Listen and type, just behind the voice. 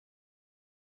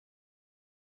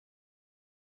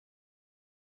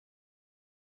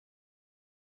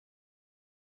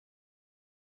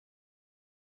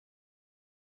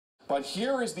But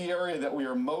here is the area that we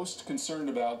are most concerned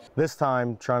about. This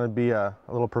time, trying to be a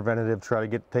little preventative, try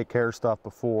to take care of stuff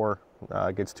before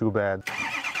it gets too bad.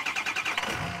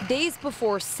 Days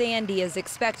before Sandy is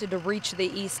expected to reach the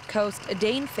East Coast,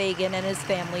 Dane Fagan and his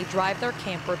family drive their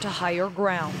camper to higher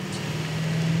ground.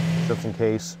 Just in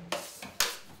case.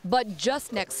 But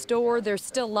just next door, there's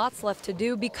still lots left to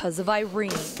do because of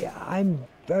Irene. Yeah, I'm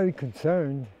very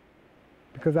concerned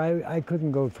because I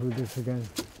couldn't go through this again.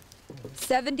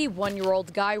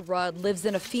 71-year-old Guy Rudd lives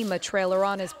in a FEMA trailer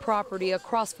on his property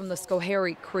across from the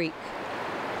Schoharie Creek.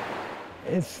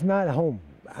 It's not home.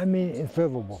 I mean, it's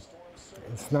livable.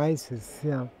 It's nice, it's,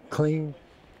 clean,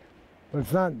 but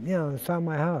it's not, it's not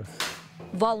my house.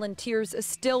 Volunteers are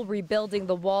still rebuilding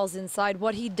the walls inside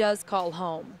what he does call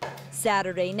home.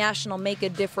 Saturday, National Make a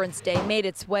Difference Day made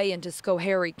its way into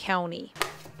Schoharie County.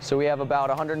 So we have about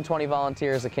 120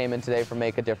 volunteers that came in today for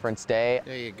Make a Difference Day.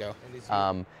 There you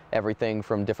go. Everything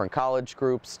from different college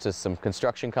groups to some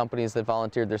construction companies that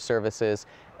volunteered their services,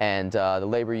 and the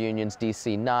labor unions,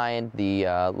 DC 9, the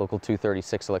local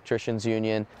 236 electricians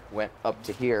union, went up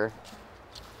to here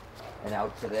and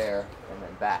out to there and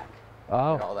then back.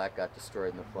 Oh. And all that got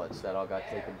destroyed in the flood, so that all got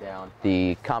taken down.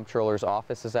 The comptroller's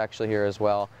office is actually here as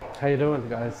well. How you doing,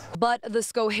 guys? But the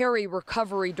Schoharie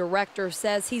Recovery Director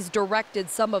says he's directed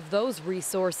some of those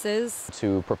resources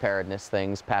to preparedness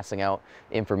things, passing out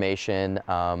information,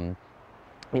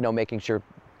 making sure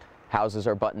houses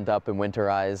are buttoned up and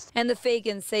winterized. And the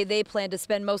Fagans say they plan to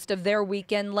spend most of their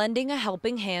weekend lending a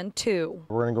helping hand too.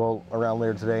 We're going to go around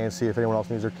later today and see if anyone else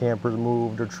needs their campers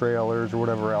moved or trailers or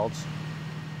whatever else.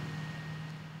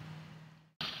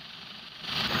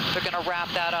 They're going to wrap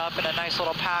that up in a nice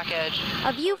little package.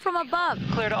 A view from above.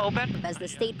 Clear to open. As the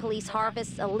state police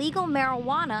harvests illegal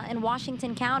marijuana in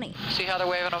Washington County. See how they're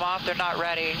waving them off? They're not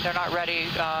ready. They're not ready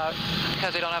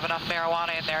because they don't have enough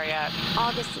marijuana in there yet.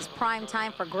 August is prime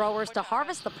time for growers to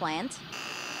harvest the plant.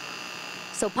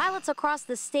 So pilots across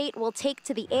the state will take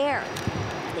to the air.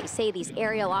 They say these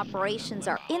aerial operations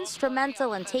are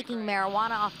instrumental in taking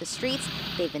marijuana off the streets.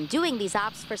 They've been doing these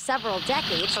ops for several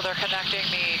decades. So they're connecting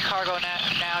the cargo net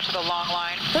now to the long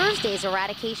line. Thursday's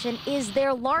eradication is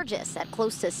their largest at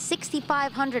close to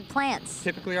 6,500 plants.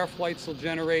 Typically our flights will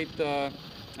generate an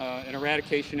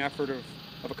eradication effort of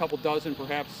a couple dozen,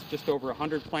 perhaps just over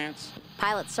 100 plants.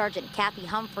 Pilot Sergeant Kathy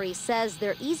Humphreys says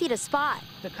they're easy to spot.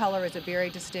 The color is a very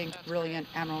distinct, brilliant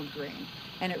emerald green,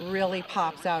 and it really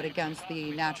pops out against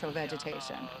the natural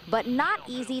vegetation. But not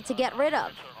easy to get rid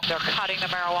of. They're cutting the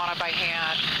marijuana by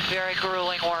hand. Very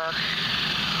grueling work.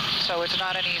 So it's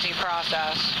not an easy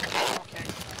process. Okay.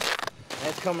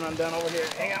 That's coming undone over here.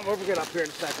 Hang on, we'll get up here in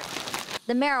a second.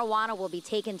 The marijuana will be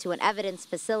taken to an evidence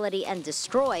facility and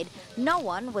destroyed. No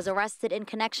one was arrested in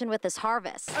connection with this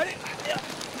harvest.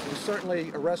 We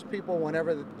certainly arrest people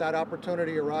whenever that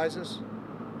opportunity arises.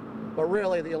 But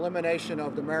really, the elimination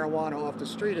of the marijuana off the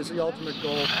street is the ultimate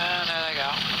goal. And there they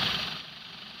go.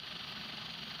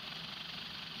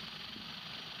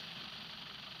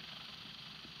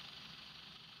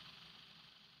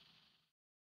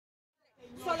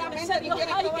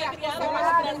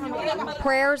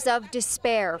 Prayers of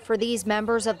despair for these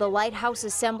members of the Lighthouse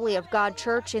Assembly of God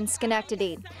Church in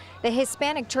Schenectady. The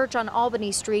Hispanic church on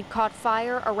Albany Street caught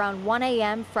fire around 1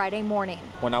 a.m. Friday morning.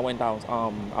 When I went down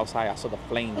outside, I saw the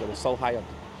flame. It was so higher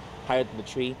than the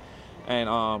tree, and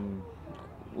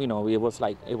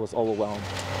it was overwhelmed.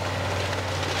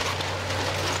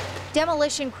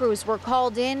 Demolition crews were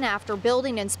called in after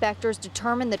building inspectors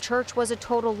determined the church was a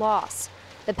total loss.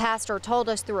 The pastor told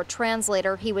us through a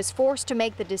translator he was forced to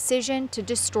make the decision to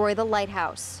destroy the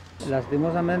lighthouse.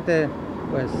 Lastimosamente,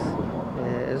 pues,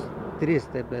 es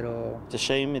triste, pero it's a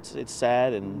shame, it's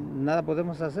sad, and nada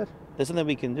podemos hacer. There's nothing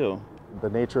we can do.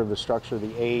 The nature of the structure,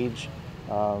 the age,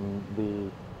 the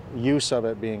use of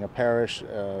it being a parish,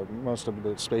 most of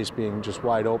the space being just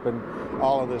wide open,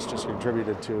 all of this just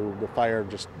contributed to the fire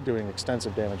just doing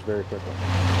extensive damage very quickly.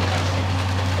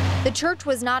 The church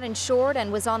was not insured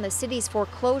and was on the city's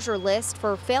foreclosure list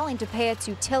for failing to pay its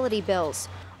utility bills,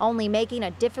 only making a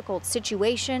difficult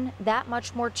situation that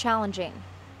much more challenging.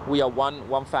 We are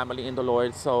one family in the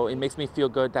Lord, so it makes me feel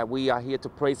good that we are here to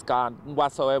praise God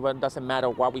whatsoever. It doesn't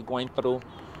matter what we're going through.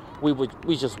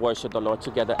 We just worship the Lord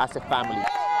together as a family.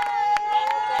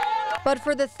 But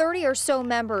for the 30 or so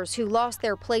members who lost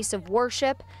their place of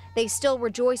worship, they still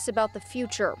rejoice about the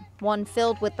future, one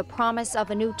filled with the promise of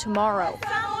a new tomorrow.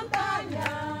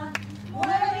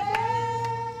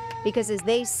 Because as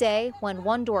they say, when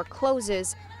one door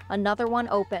closes, another one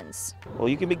opens. Well,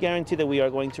 you can be guaranteed that we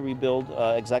are going to rebuild.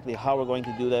 Exactly how we're going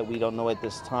to do that, we don't know at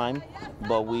this time,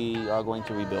 but we are going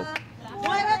to rebuild.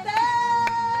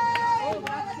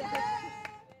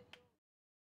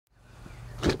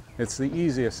 It's the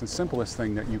easiest and simplest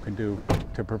thing that you can do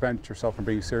to prevent yourself from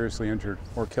being seriously injured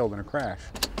or killed in a crash.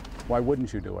 Why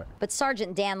wouldn't you do it? But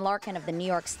Sergeant Dan Larkin of the New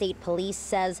York State Police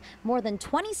says more than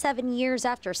 27 years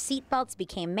after seatbelts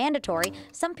became mandatory,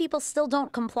 some people still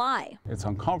don't comply. It's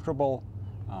uncomfortable.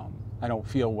 I don't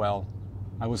feel well.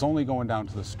 I was only going down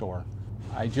to the store.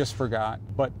 I just forgot,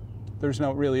 but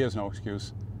really is no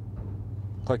excuse.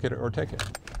 Click it or ticket.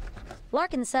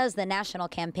 Larkin says the national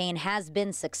campaign has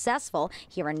been successful.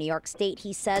 Here in New York State,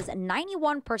 he says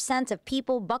 91% of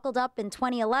people buckled up in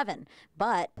 2011,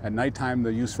 but at nighttime,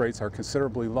 the use rates are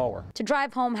considerably lower. To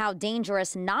drive home how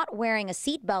dangerous not wearing a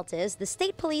seatbelt is, the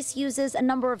state police uses a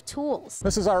number of tools.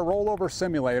 This is our rollover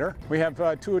simulator. We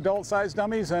have 2 adult-sized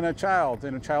dummies and a child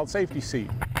in a child safety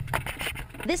seat.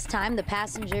 This time, the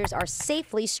passengers are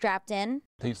safely strapped in.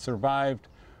 They survived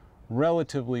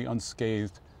relatively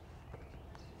unscathed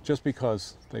just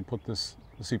because they put the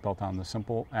seatbelt on, the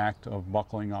simple act of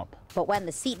buckling up. But when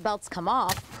the seatbelts come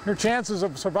off, your chances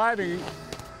of surviving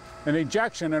an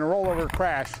ejection in a rollover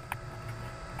crash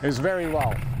is very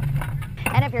low.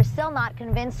 And if you're still not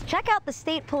convinced, check out the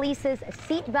state police's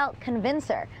seatbelt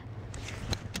convincer.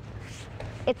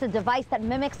 It's a device that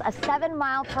mimics a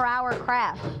 7-mile-per-hour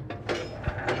crash.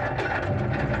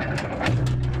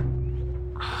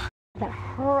 That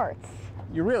hurts.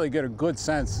 You really get a good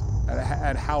sense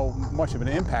at how much of an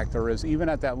impact there is, even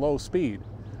at that low speed.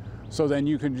 So then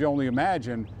you can only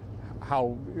imagine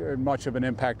how much of an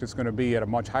impact it's going to be at a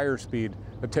much higher speed,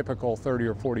 a typical 30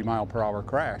 or 40 mile per hour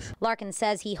crash. Larkin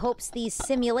says he hopes these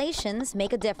simulations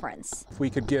make a difference. If we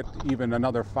could get even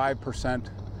another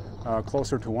 5%,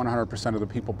 closer to 100% of the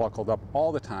people buckled up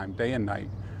all the time, day and night,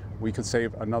 we could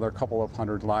save another couple of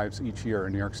hundred lives each year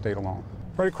in New York State alone.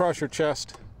 Right across your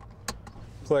chest,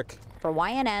 click. For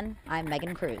YNN, I'm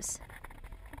Megan Cruz.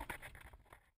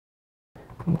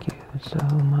 Thank you so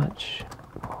much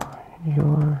for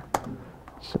your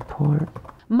support.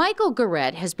 Michael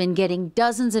Garrett has been getting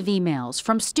dozens of emails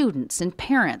from students and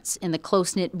parents in the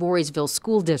close-knit Voorheesville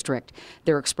School District.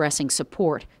 They're expressing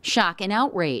support, shock, and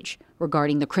outrage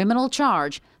regarding the criminal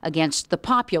charge against the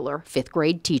popular 5th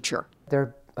grade teacher.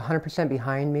 They're 100%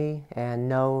 behind me and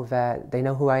know that they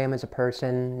know who I am as a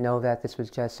person, know that this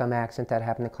was just some accident that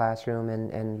happened in the classroom,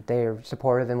 and they're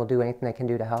supportive and will do anything they can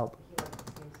do to help.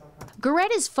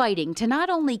 Garrett is fighting to not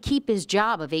only keep his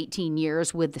job of 18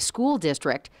 years with the school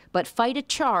district, but fight a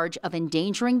charge of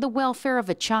endangering the welfare of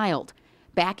a child.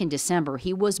 Back in December,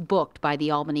 he was booked by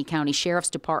the Albany County Sheriff's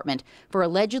Department for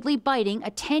allegedly biting a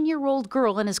 10-year-old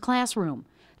girl in his classroom.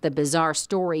 The bizarre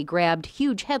story grabbed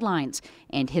huge headlines,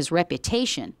 and his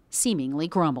reputation seemingly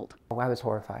crumbled. I was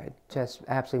horrified, just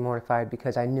absolutely mortified,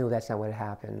 because I knew that's not what had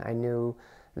happened. I knew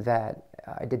that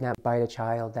I did not bite a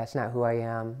child. That's not who I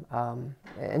am.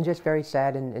 And just very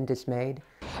sad and dismayed.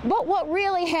 But what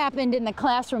really happened in the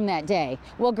classroom that day?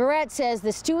 Well, Garrett says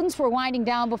the students were winding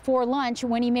down before lunch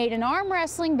when he made an arm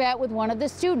wrestling bet with one of the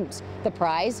students. The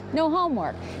prize, no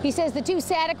homework. He says the two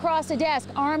sat across a desk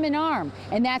arm in arm,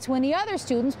 and that's when the other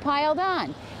students piled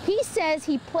on. He says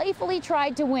he playfully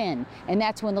tried to win, and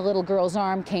that's when the little girl's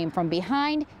arm came from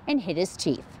behind and hit his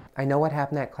teeth. I know what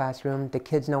happened in that classroom. The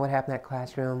kids know what happened in that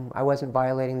classroom. I wasn't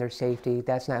violating their safety.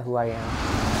 That's not who I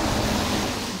am.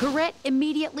 Garrett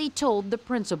immediately told the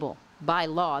principal. By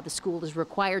law, the school is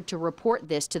required to report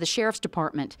this to the Sheriff's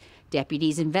Department.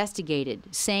 Deputies investigated,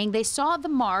 saying they saw the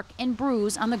mark and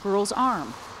bruise on the girl's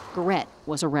arm. Garrett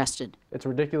was arrested. It's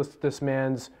ridiculous that this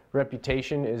man's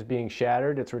reputation is being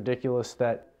shattered. It's ridiculous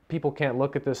that people can't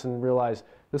look at this and realize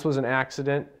this was an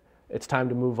accident. It's time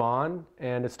to move on,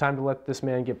 and it's time to let this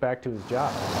man get back to his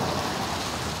job.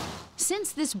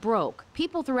 Since this broke,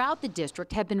 people throughout the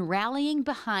district have been rallying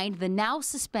behind the now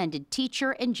suspended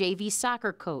teacher and JV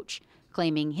soccer coach,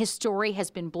 claiming his story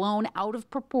has been blown out of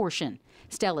proportion.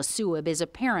 Stella Suib is a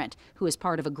parent who is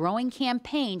part of a growing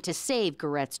campaign to save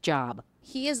Garrett's job.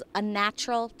 He is a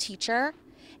natural teacher,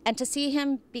 and to see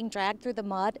him being dragged through the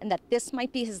mud and that this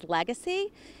might be his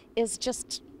legacy is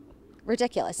just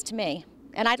ridiculous to me.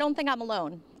 And I don't think I'm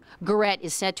alone. Garrett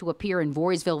is set to appear in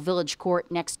Voorheesville Village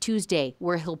Court next Tuesday,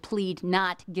 where he'll plead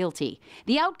not guilty.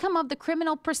 The outcome of the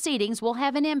criminal proceedings will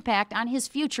have an impact on his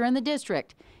future in the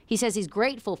district. He says he's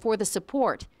grateful for the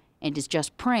support and is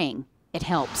just praying it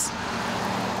helps.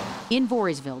 In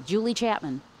Voorheesville, Julie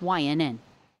Chapman, YNN.